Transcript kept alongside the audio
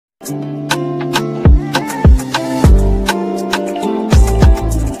Hey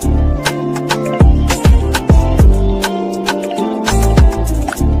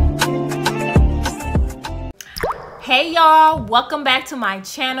y'all, welcome back to my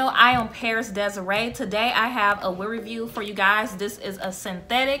channel. I am Desarae. Today I have a wig review for you guys. This is a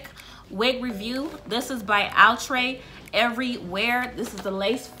synthetic wig review. This is by Outre Everywear. This is the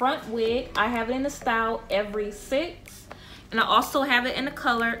lace front wig. I have it in the style Every 6, and I also have it in the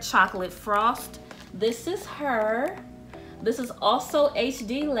color Chocolate Frost. This is her. This is also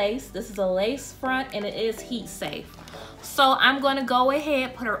HD lace. This is a lace front and it is heat safe. So I'm going to go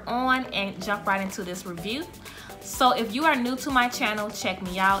ahead, put her on, and jump right into this review. So if you are new to my channel, check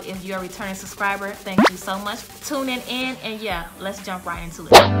me out. If you're a returning subscriber, thank you so much for tuning in. And yeah, let's jump right into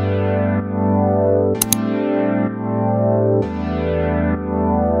it.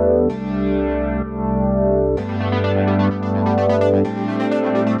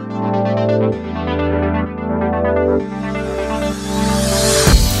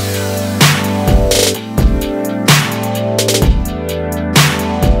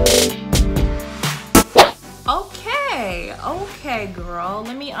 Okay, girl,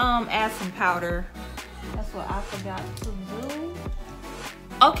 let me add some powder. That's what I forgot to do.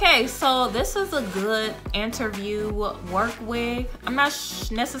 Okay, so this is a good interview work wig. I'm not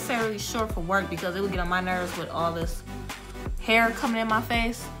necessarily sure for work because it would get on my nerves with all this hair coming in my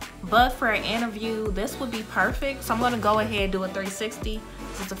face, but for an interview this would be perfect. So I'm going to go ahead and do a 360.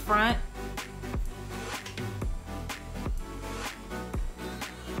 This is the front.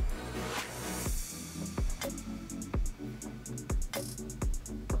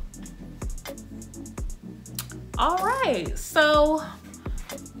 All right, so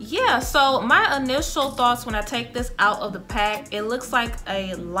yeah, so my initial thoughts when I take this out of the pack, it looks like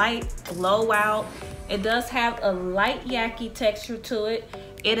a light blowout. It does have a light yaki texture to it.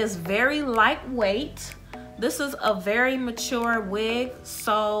 It is very lightweight. This is a very mature wig,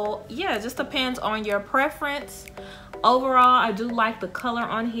 so yeah, it just depends on your preference. Overall, I do like the color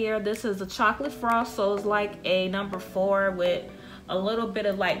on here. This is a chocolate frost, so it's like a number 4 with a little bit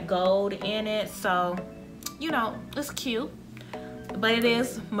of like gold in it, so you know, it's cute, but it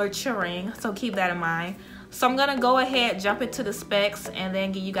is maturing, so keep that in mind. So I'm gonna go ahead, jump into the specs, and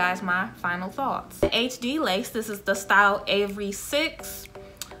then give you guys my final thoughts. HD lace, this is the style Every 6.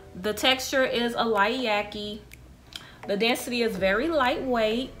 The texture is a light yaki. The density is very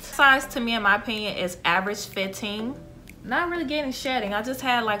lightweight. Size to me, in my opinion, is average fitting. Not really getting shedding. I just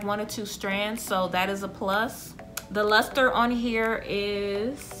had like 1 or 2 strands, so that is a plus. The luster on here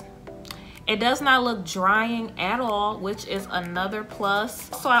is, it does not look drying at all, which is another plus.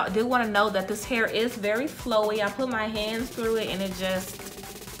 So I do want to note that this hair is very flowy. I put my hands through it and it just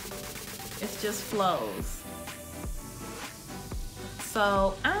flows.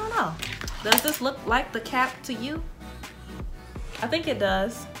 So I don't know. Does this look like the cap to you? I think it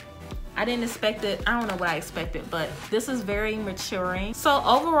does. I didn't expect it. I don't know what I expected, but this is very maturing. So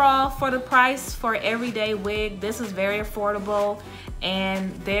overall, for the price for everyday wig, this is very affordable,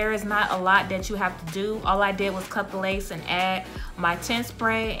 and there is not a lot that you have to do. All I did was cut the lace and add my tint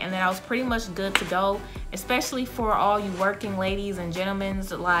spray, and then I was pretty much good to go, especially for all you working ladies and gentlemen.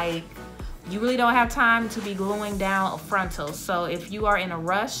 Like, you really don't have time to be gluing down a frontal. So if you are in a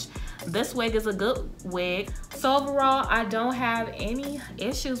rush, this wig is a good wig. So overall, I don't have any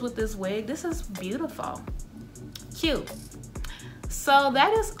issues with this wig. This is beautiful, cute. So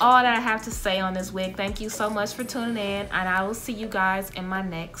that is all that I have to say on this wig. Thank you so much for tuning in, and I will see you guys in my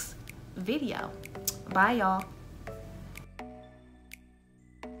next video. Bye, y'all.